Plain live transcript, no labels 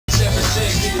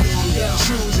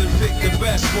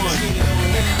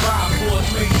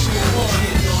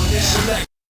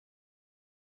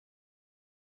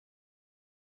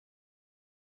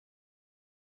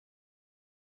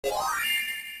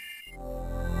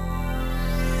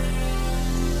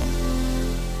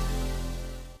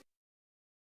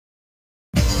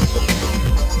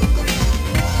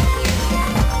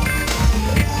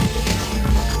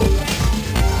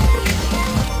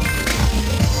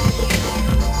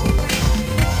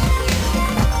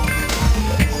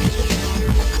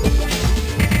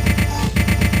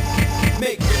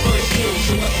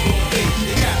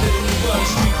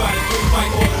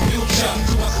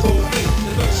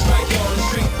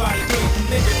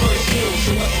So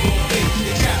what's it gonna be?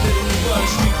 The captain of the world,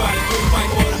 Street Fighter 3, fight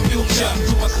for the future.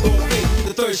 So what's it gonna be?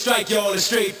 The third strike, y'all, is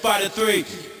Street Fighter 3.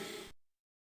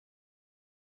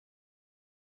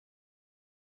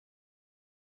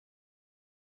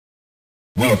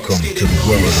 Welcome to the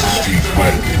world of Street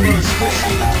Fighter 3.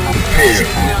 Prepare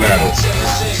for battle.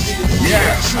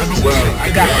 Yeah, well,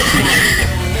 I got the picture.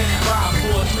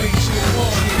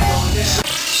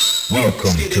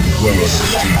 Welcome to the world of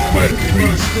Street Fighter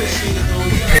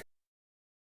 3.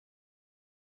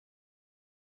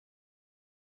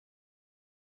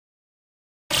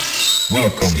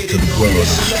 Welcome to the world of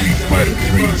Street Fighter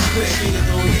 3.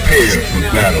 Prepare for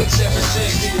battle.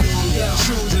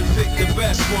 Choose and pick the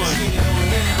best one.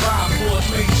 5, 4,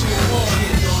 3, 2, 1.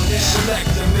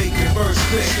 Select and make your first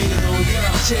pick.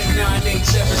 10, 9, 8,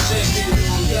 7, 6.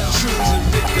 Choose and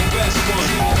pick the best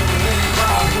one.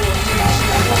 5, 4, 3,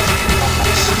 2, 1.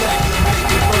 Select and make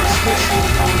your first pick.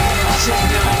 10,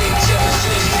 9, 8, 7,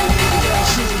 6.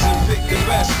 Choose and pick the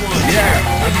best one. Yeah,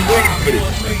 I've been waiting for this.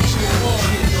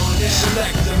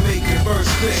 Select and make your first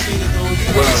pick.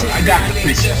 Well, I got the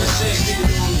picture.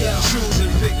 Choose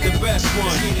and pick the best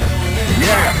one.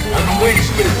 Yeah, I've been waiting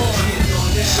for this.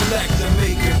 Select and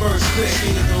make your first pick.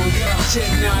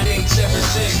 10, 9, 8, 7,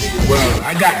 6. Well,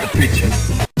 I got the picture.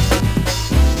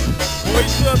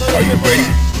 Are you ready?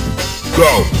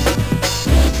 Go!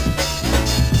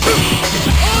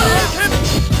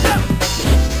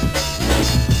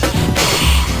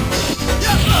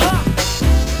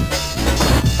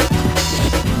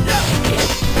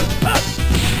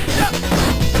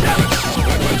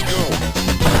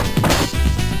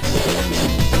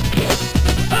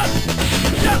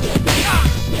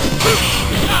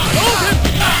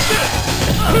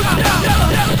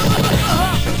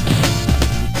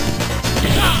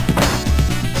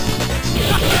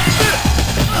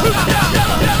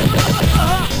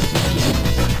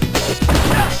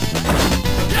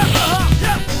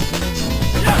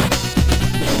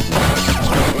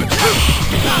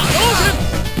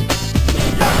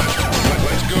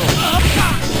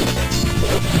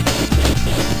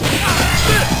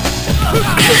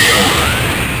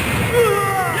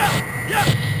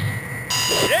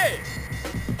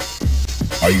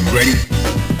 Are you ready?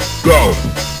 Go!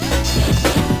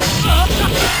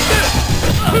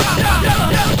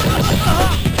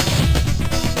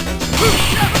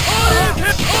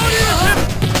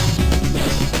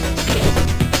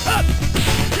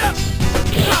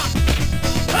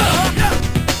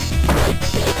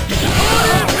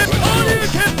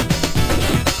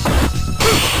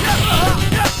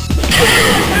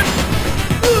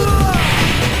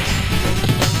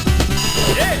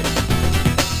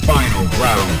 Final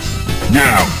round.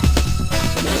 Now!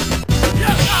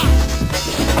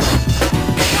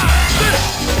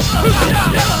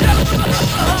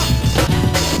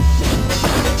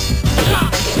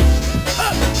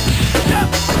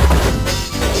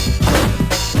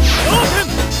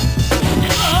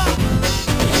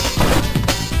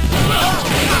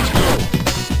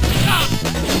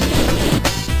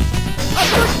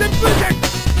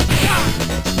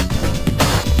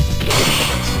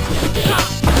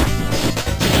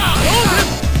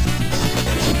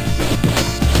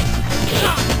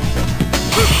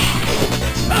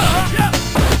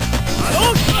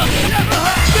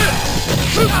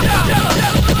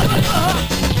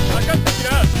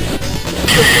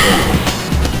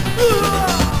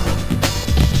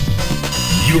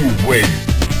 You win.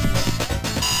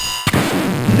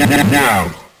 Now,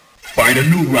 find a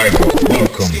new rival.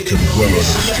 Welcome to the world of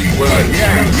Street Fighter.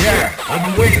 Yeah,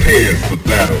 I'm waiting here for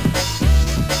battle.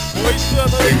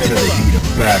 Into the heat of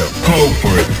battle. Go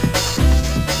for it.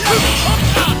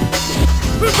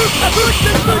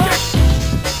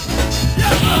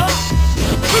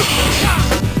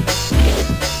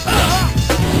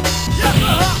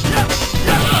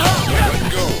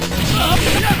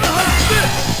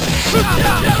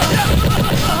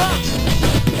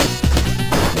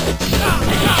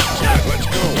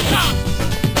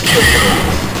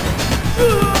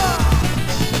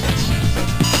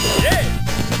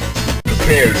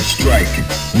 Prepare to strike.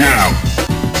 Now.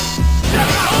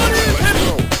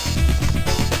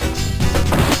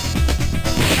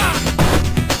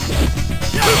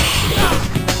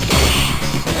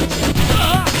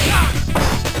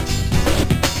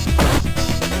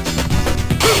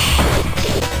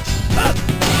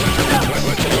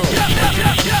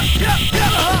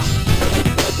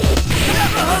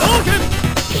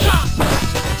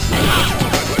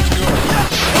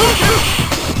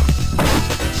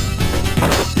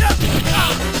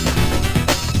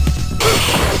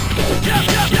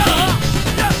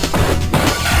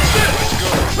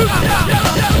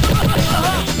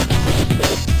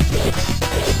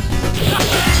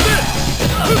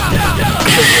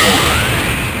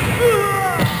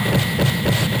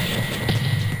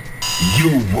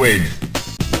 win.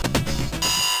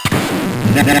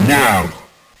 Now,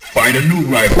 find a new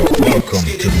rival. Welcome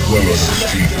to the world of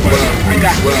Street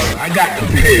Fighter. I got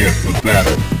prepared for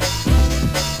battle.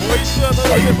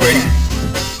 Are you ready?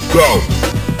 Go!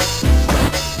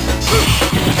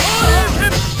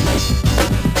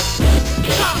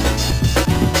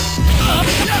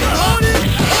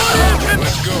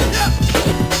 Let's go.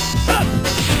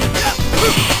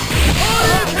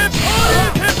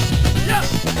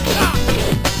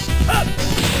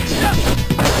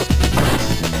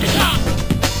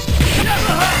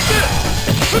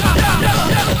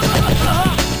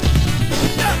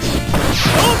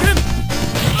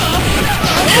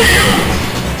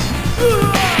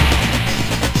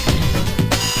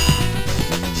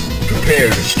 Prepare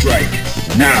to strike.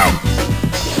 Now!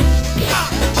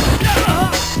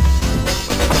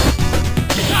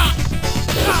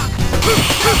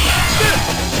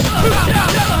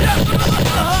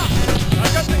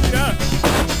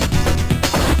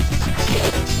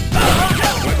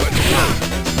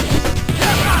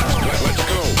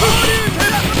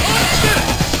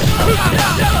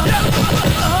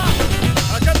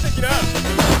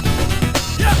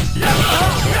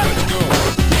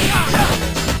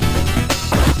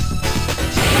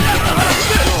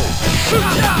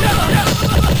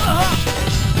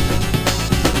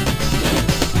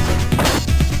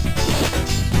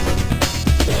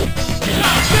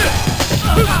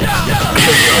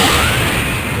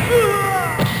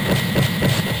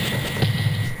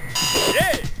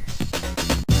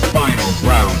 Final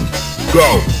round. Go!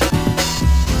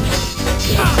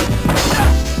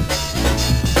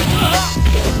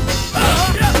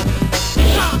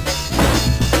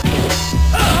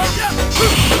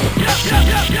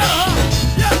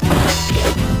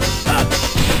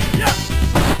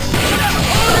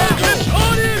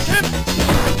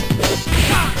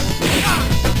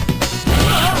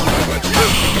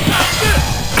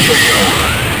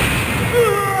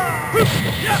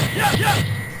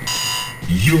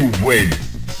 You win.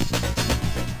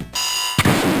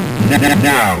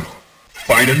 Now,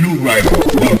 find a new rival.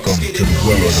 Welcome to the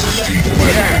world of Street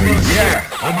Fighter.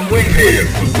 I'm prepared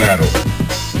for battle.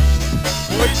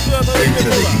 Into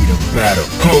the heat of battle.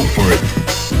 Go for it.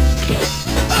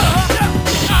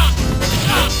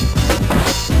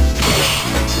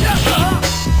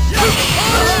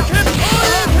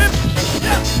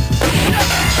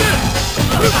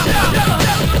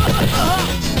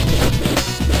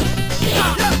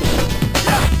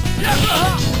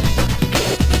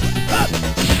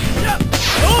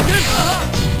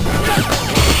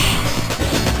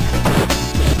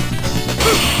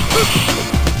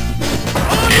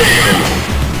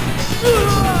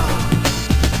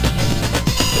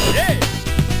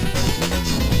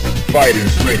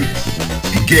 Fighters ready.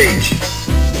 Engage.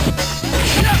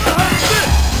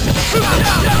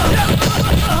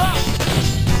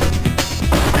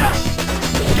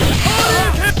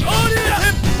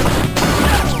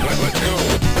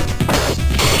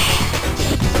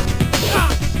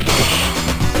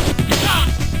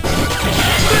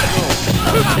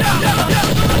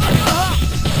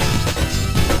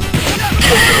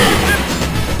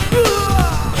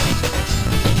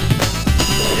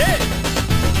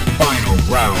 Final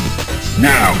round.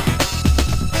 Now.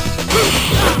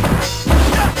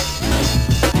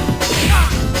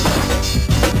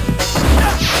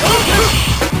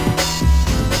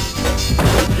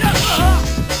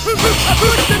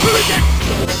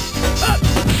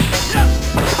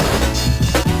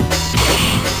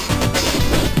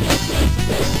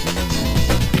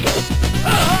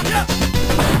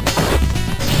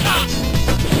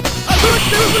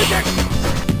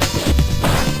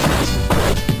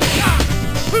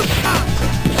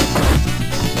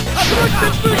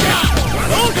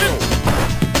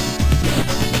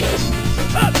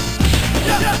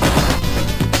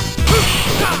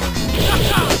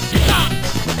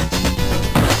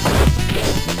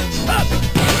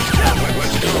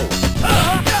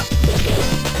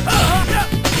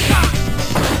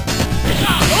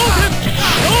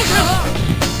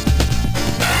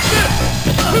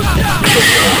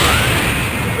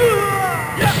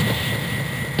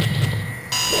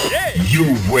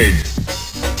 You win.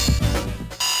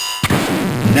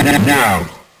 Now,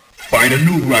 find a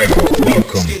new rival.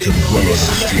 Welcome to the world of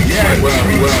Street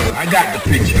Fighter. I got the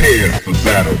pitch prepared for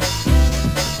battle.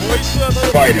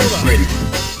 Fighters ready.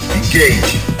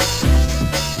 Engage.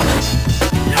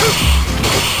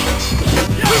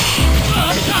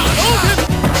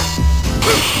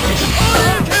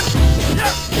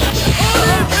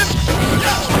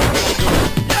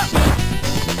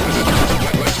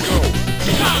 Let's go.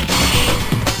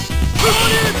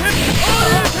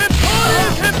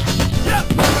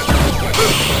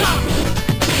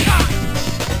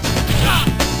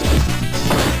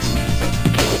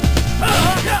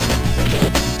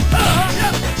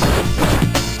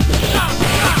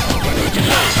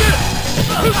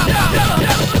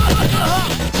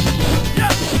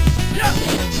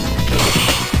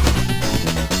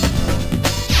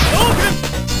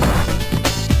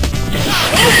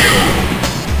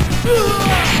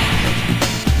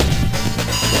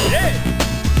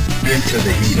 Into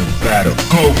the heat of battle.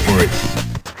 Go for it.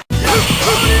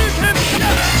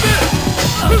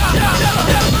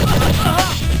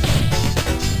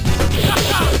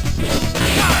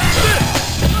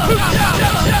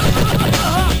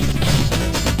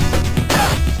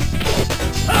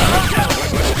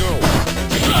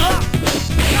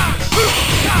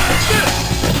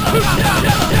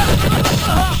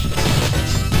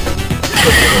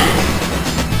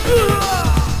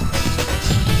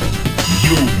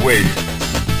 You win.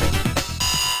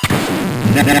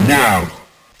 Now,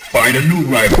 find a new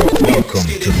rival. Welcome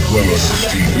to the world of the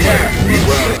street.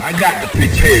 Well, I got the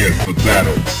prepared for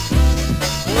battle.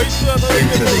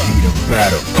 Into the heat of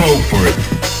battle. Go for it.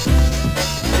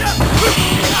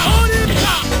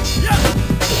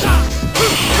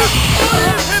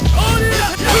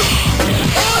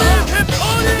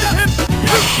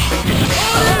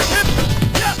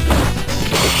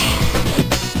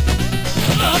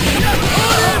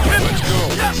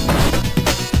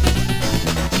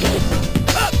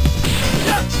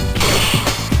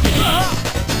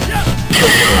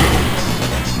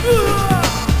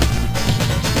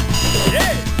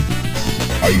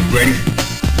 Are you ready?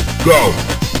 Go!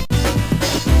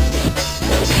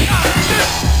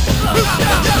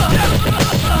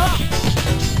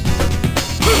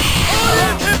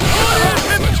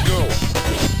 Let's go!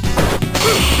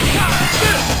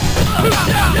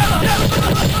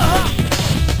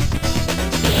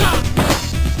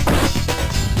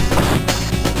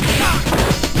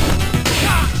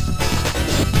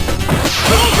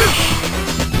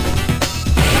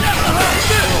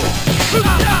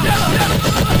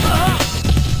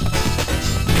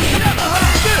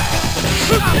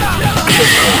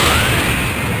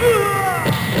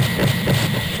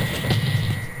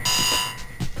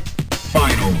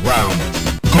 Final round.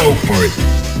 Go for it.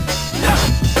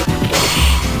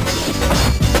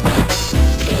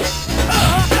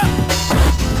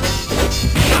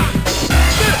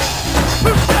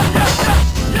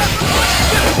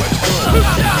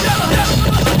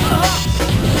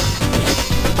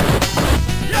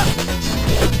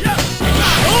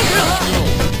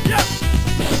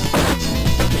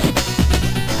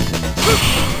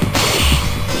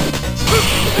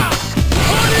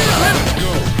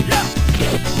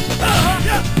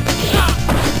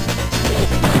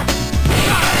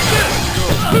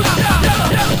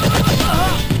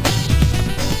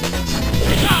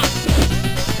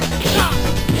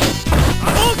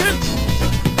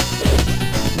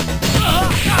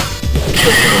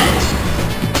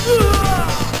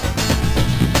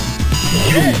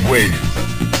 You win.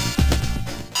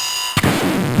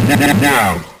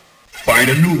 Now, find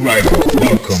a new rival.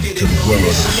 Welcome to the world of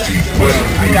the street. Well,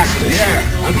 I got the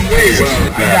I'm aware.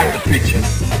 I got the picture.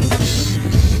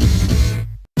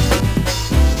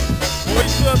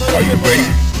 Are you ready?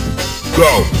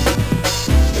 Go.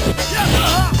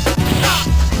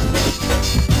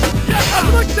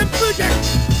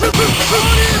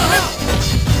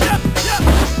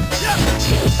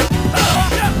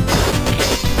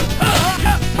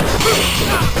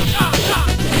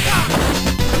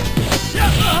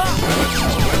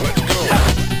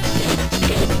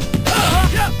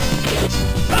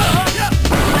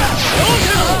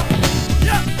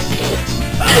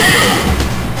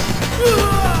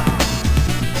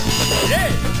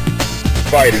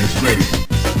 Fighters ready.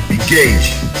 Engage.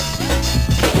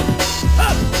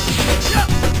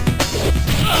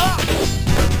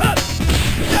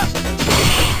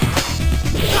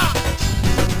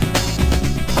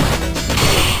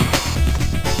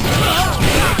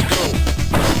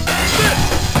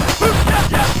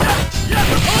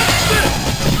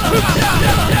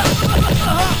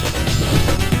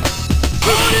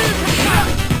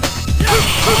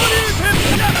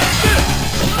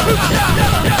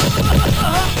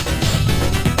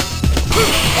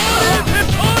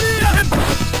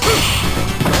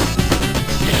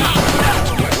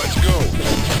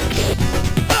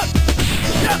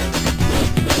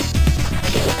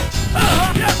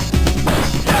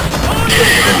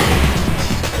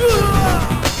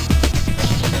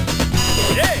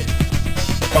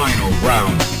 Final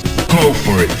round. Go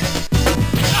for it.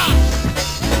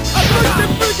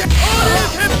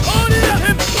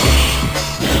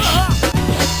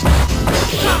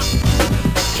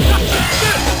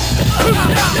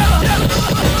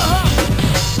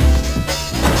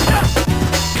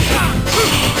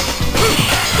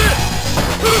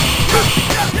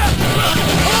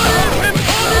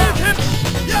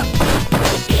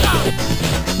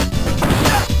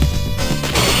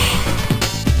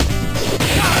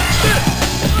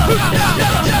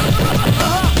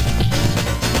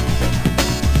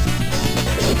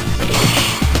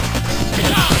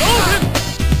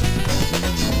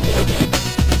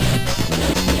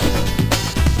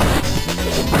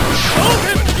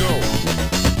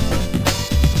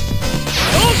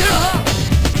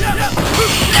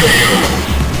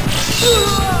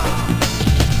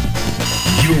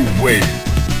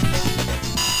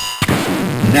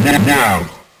 Now,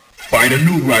 find a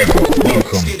new rival.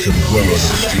 Welcome to the world of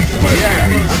Street Fighter.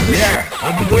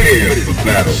 I'm prepared for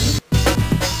battle.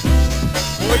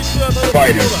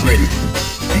 Fighters ready.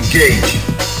 Engage.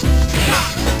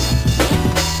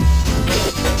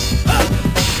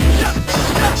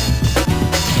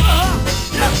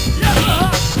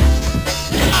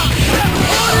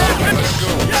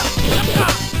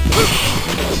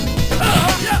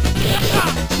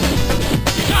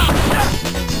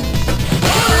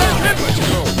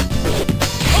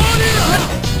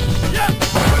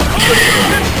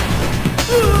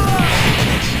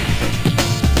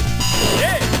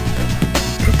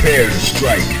 Prepare to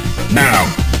strike. Now.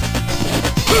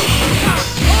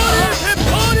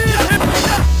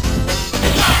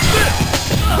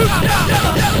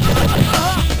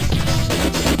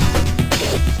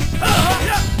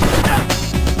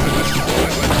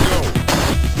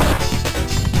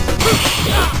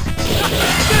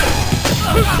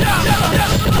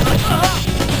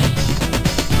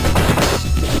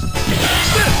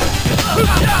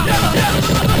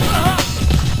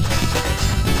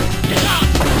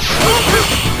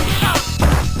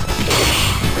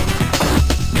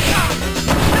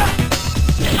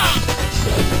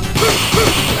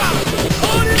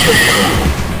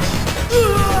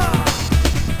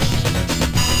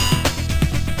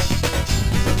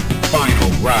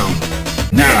 Final round.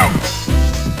 Now.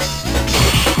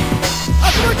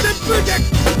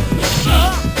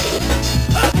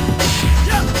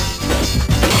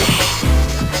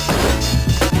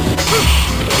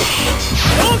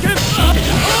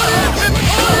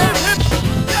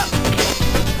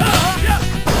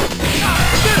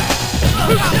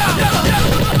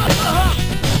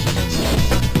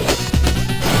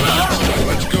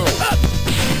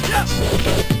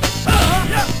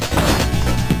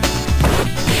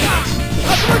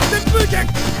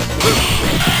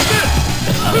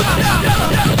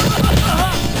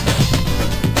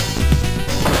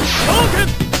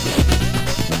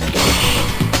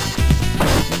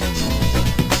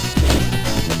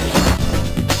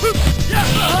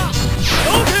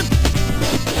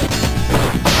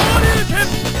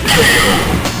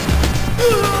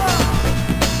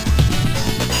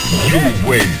 You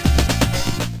win.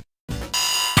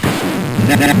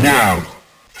 Now,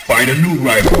 find a new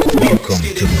rival. Welcome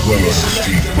to the world of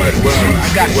Street Fighter.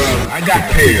 I got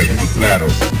prepared for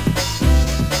battle.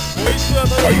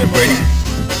 Are you ready?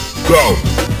 Go.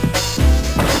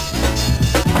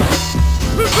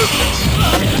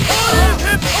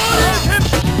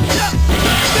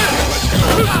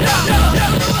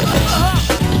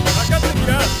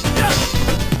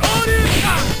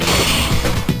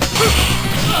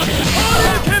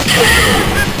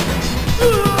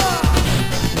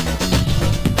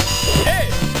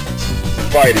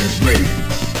 Fighters ready.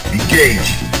 Engage.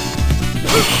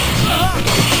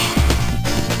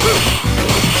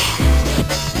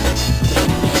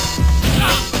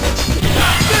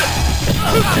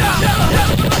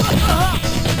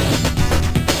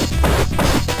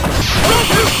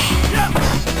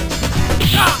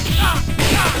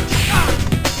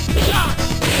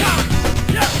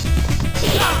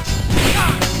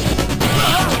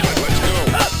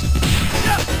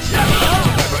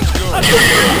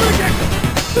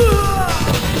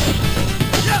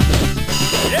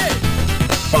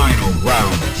 Final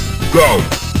round. Go.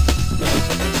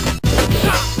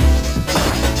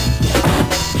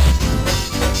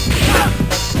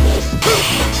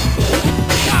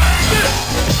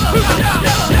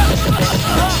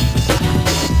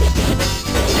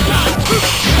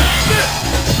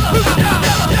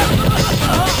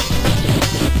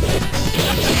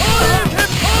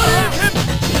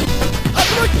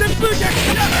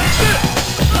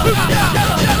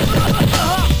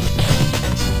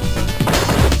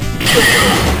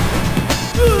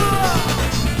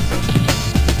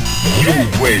 You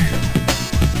win.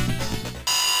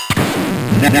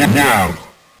 Now,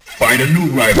 find a new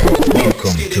rival.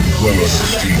 Welcome to the world of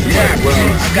Street Fighter.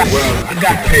 I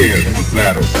got prepared for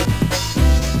battle.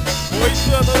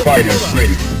 Fighters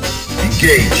ready.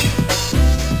 Engage.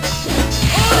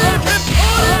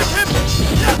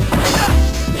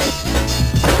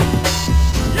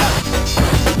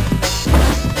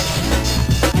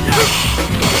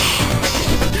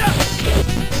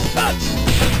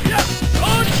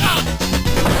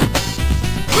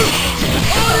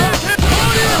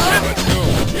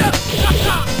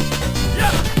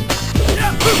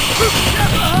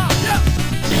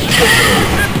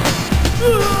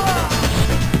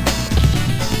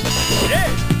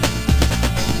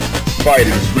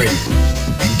 Fighters ready.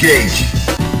 Engage.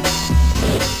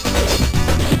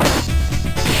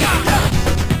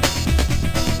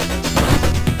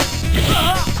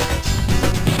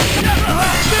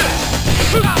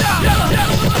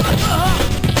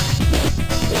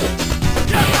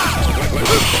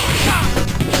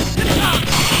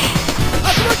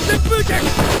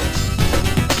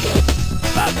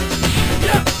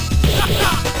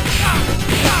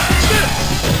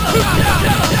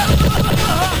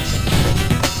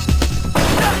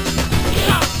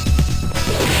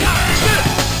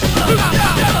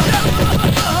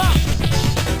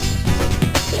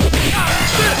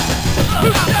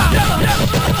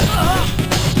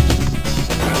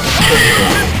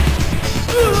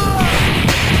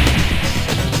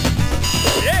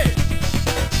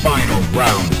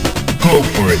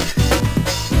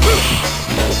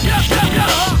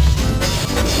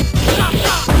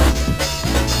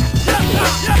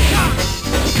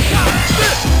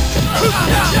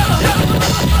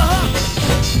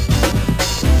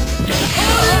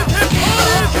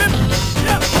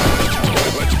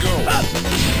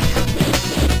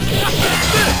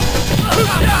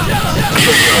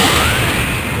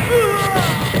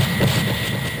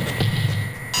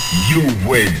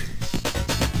 win.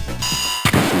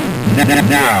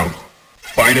 Now,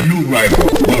 find a new rival.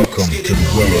 Welcome to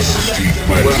the world of the street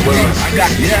fighter. I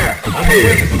got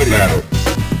prepare for battle.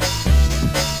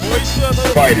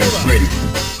 Fighters ready.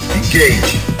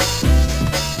 Engage.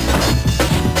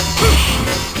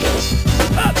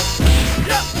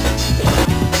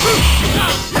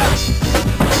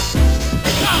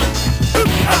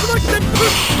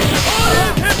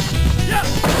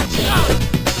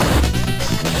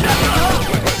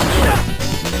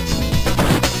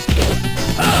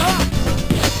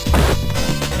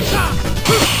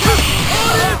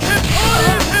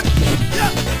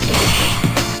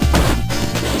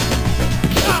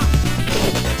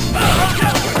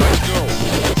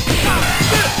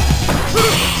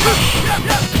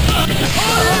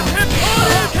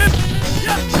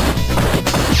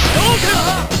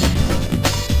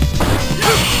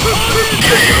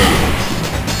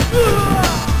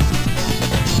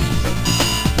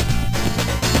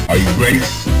 Are you ready?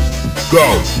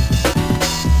 Go!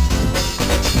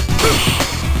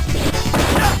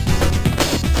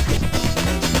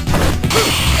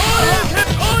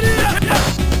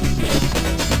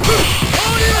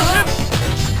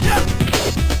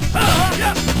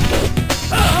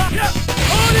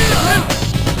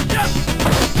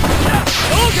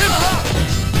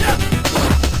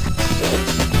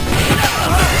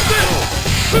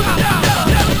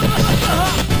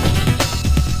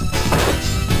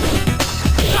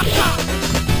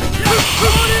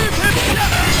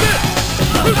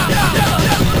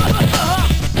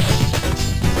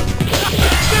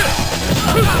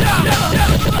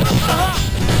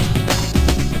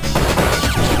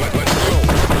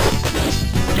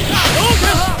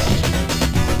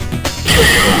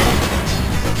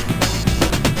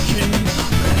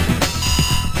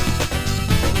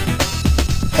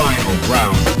 Final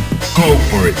round. Go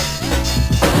for it.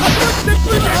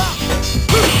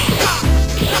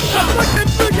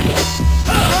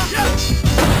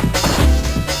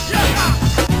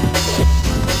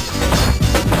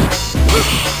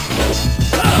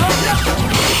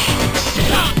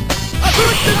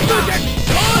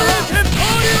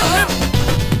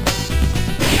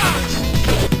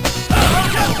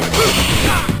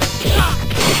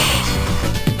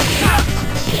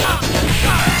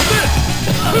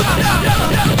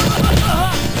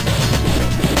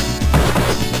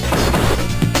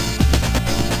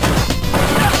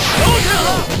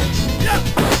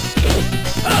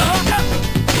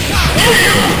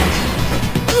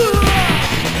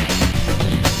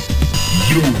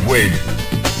 You win.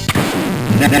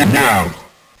 Now,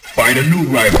 find a new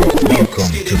rival.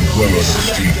 Welcome to the world of the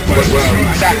street fighter.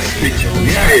 I got the picture.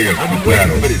 Prepare for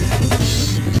battle.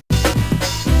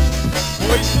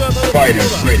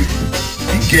 Fighters ready.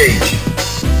 Engage.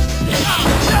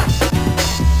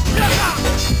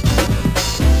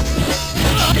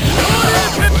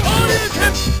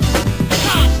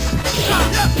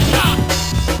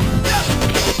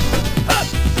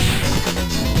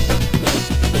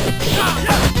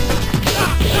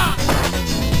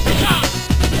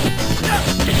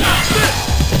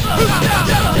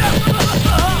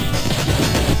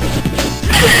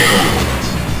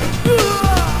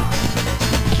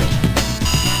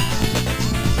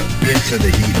 Into the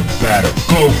heat of battle.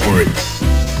 Go for it.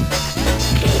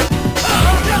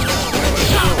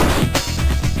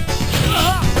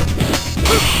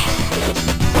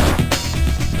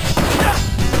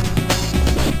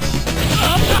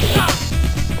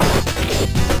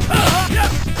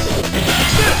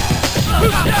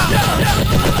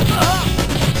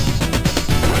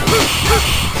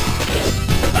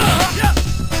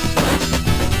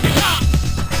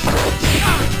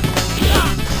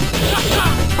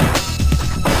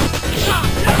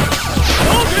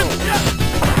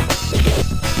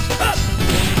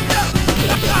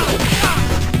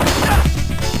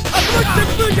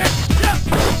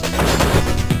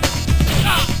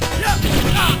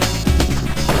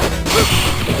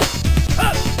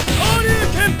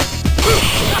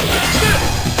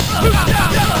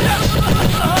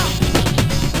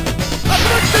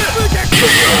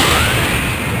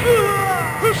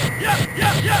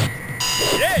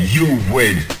 You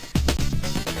win.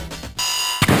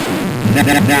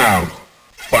 Now,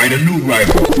 find a new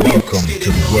rival. Welcome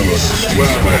to the world of the street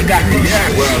fighter.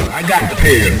 I got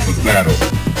prepared for battle.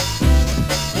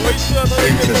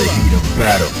 Into the heat of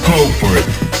battle. Go for it.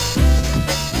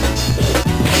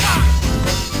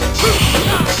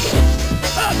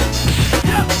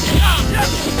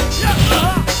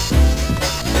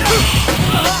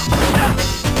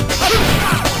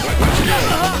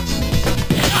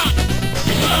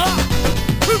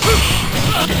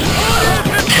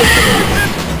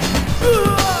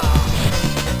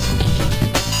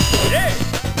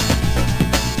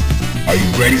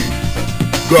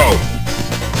 Go!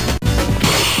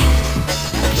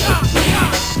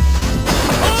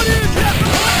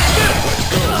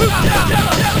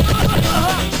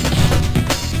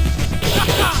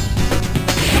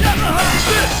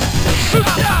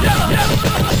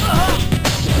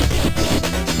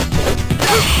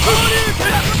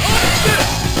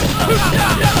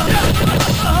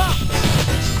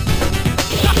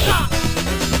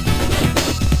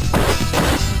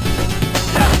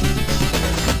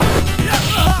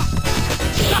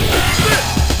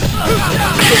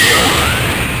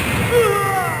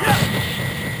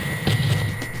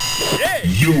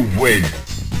 You win.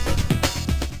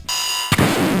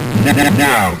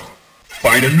 Now,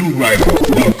 find a new rival.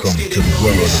 Welcome to the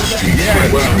world of the street.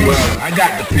 Well, I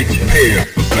got the picture. Prepare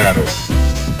for battle.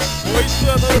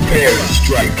 Prepare to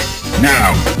strike.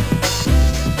 Now.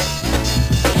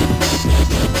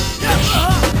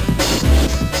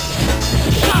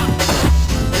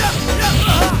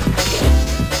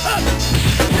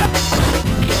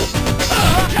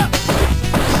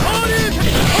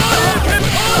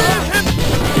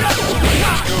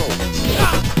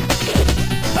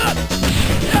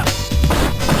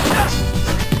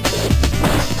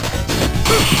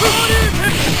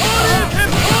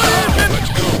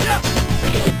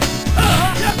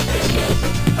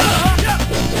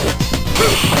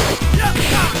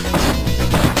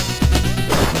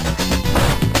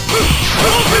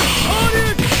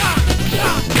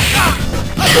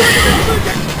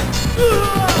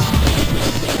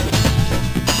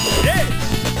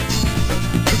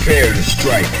 Prepare to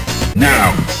strike.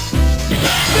 Now.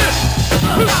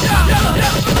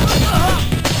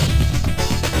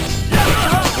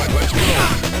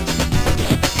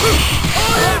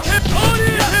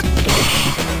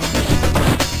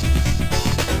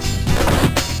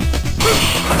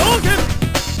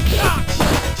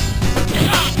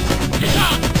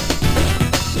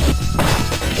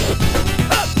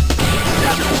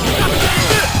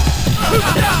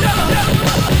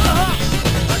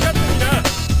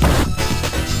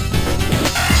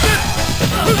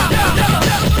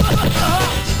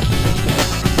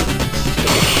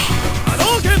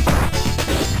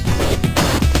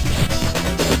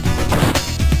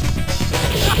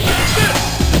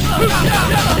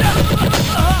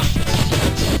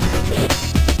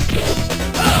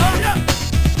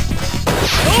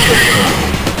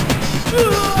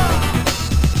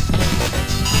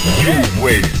 You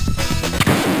win.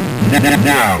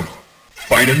 Now,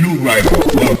 find a new rival.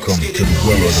 Welcome to the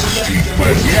world of the street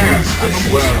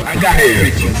fighter. Well, I got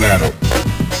here for battle.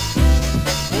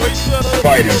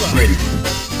 Fighters ready.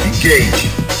 Engage.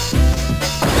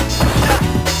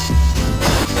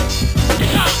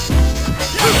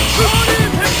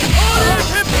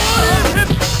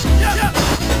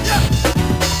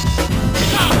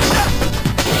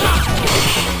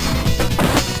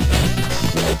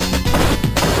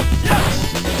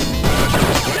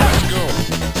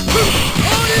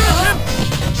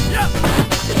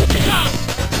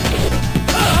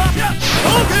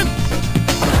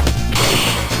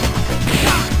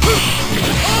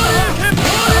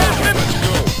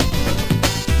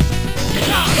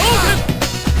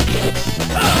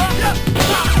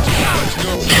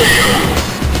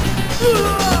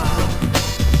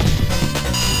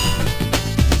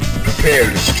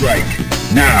 Prepare to strike.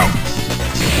 Now.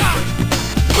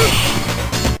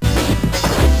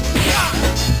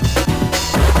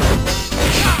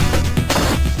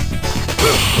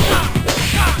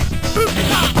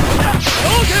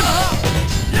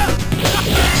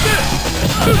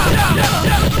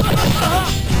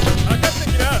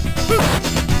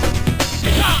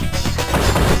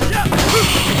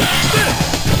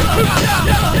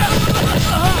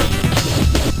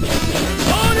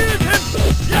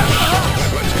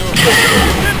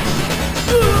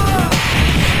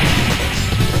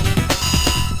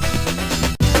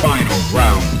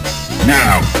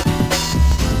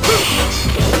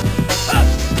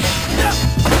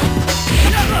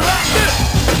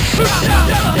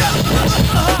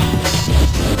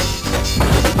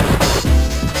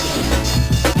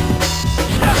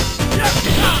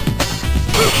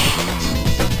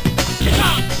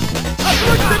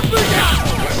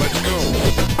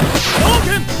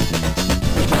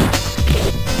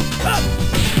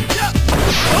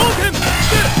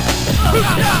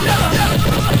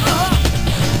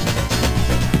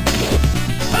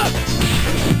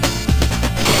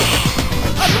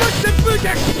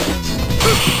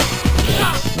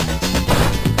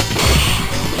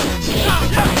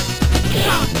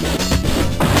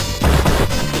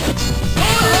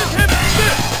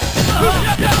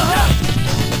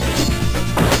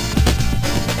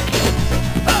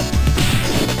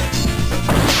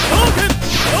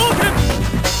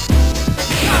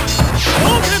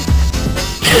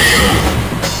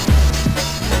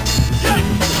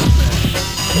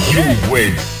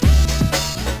 win.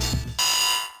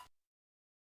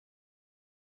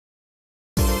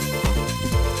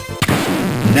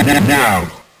 Now,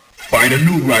 find a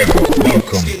new rival.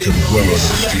 Welcome to the world of the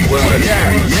street. Well,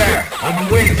 yeah, I'm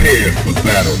prepared for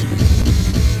battle.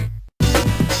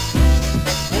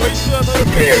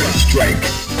 Prepare to strike.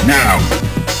 Now.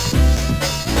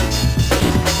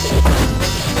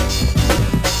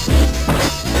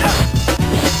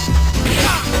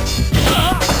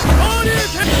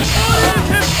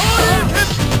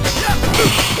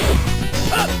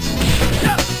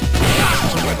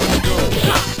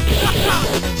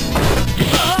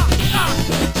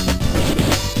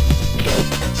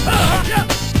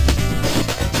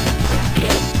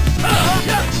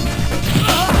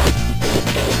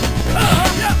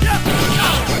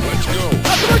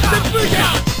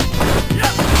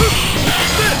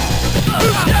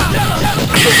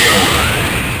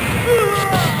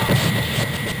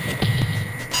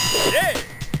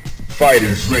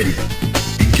 Fighters ready.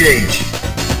 Engage.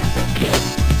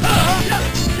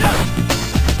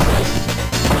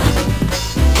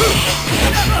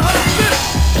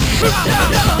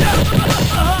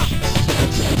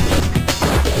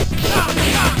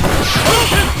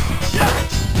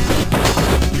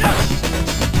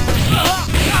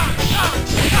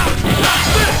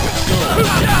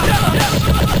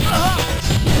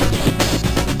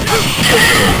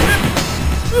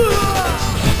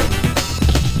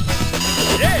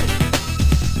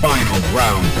 Final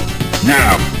round.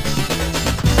 Now.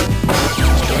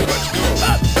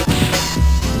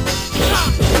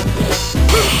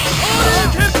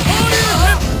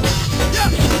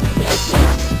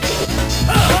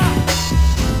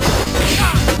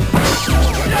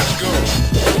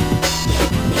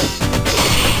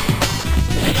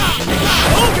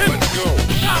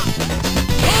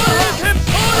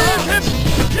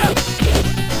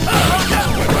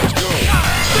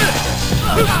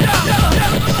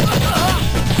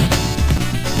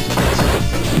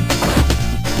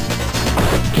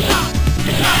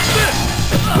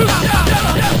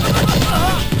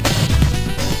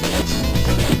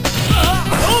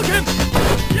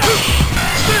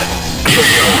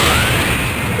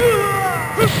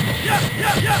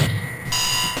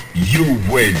 You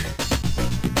win.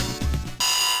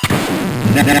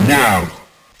 Now,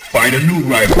 find a new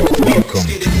rival. Welcome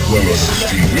to the world of the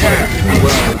street. Yeah,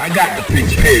 well, I got the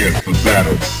pitch prepared for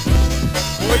battle.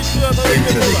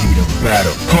 Into the heat of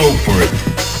battle. Go for it.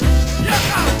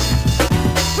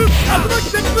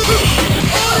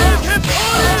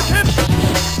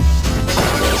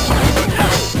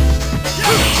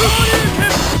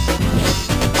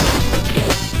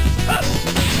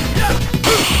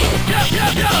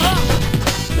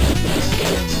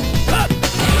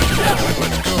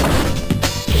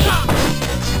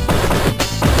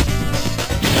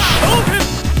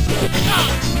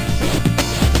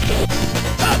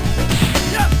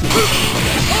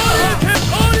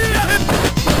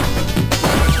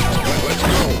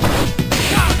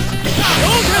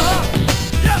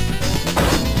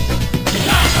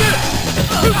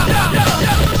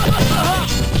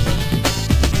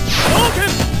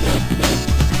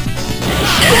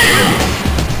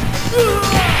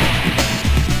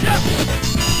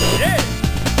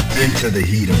 Into the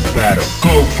heat of battle.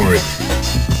 Go for it.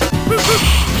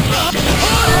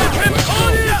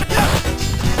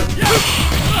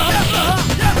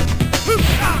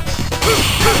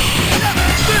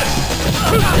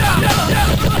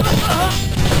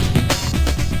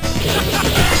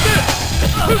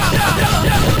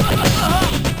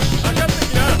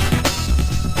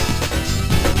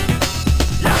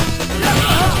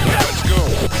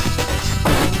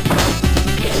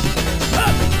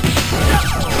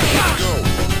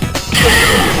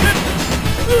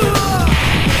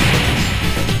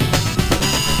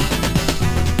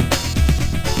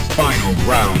 Final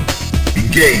round.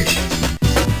 Engage.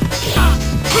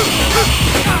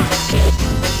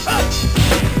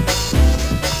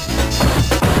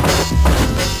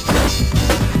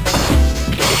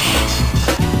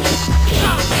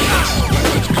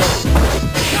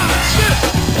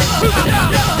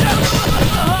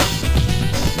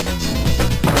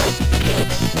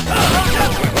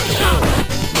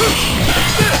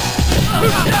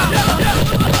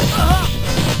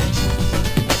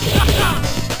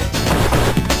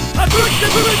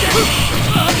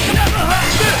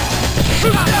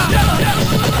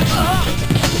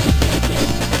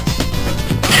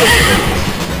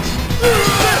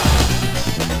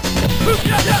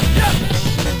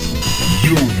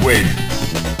 You win.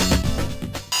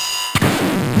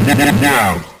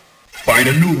 Now, find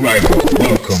a new rival.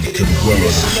 Welcome to the world of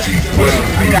the street. Well,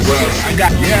 I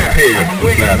got prepared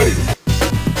for battle.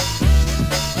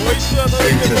 Into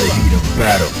the heat of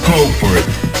battle. Go for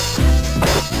it.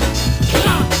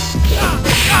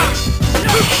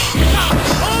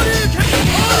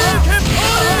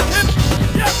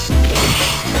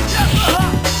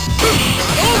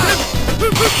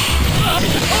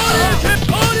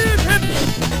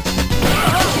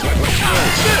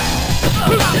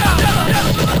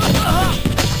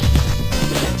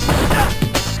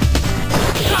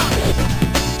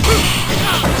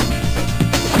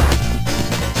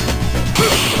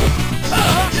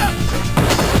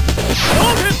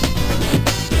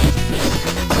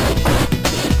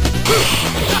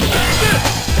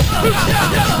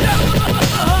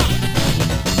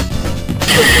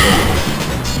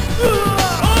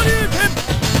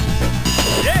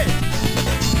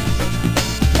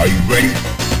 Are you ready?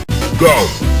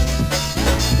 Go!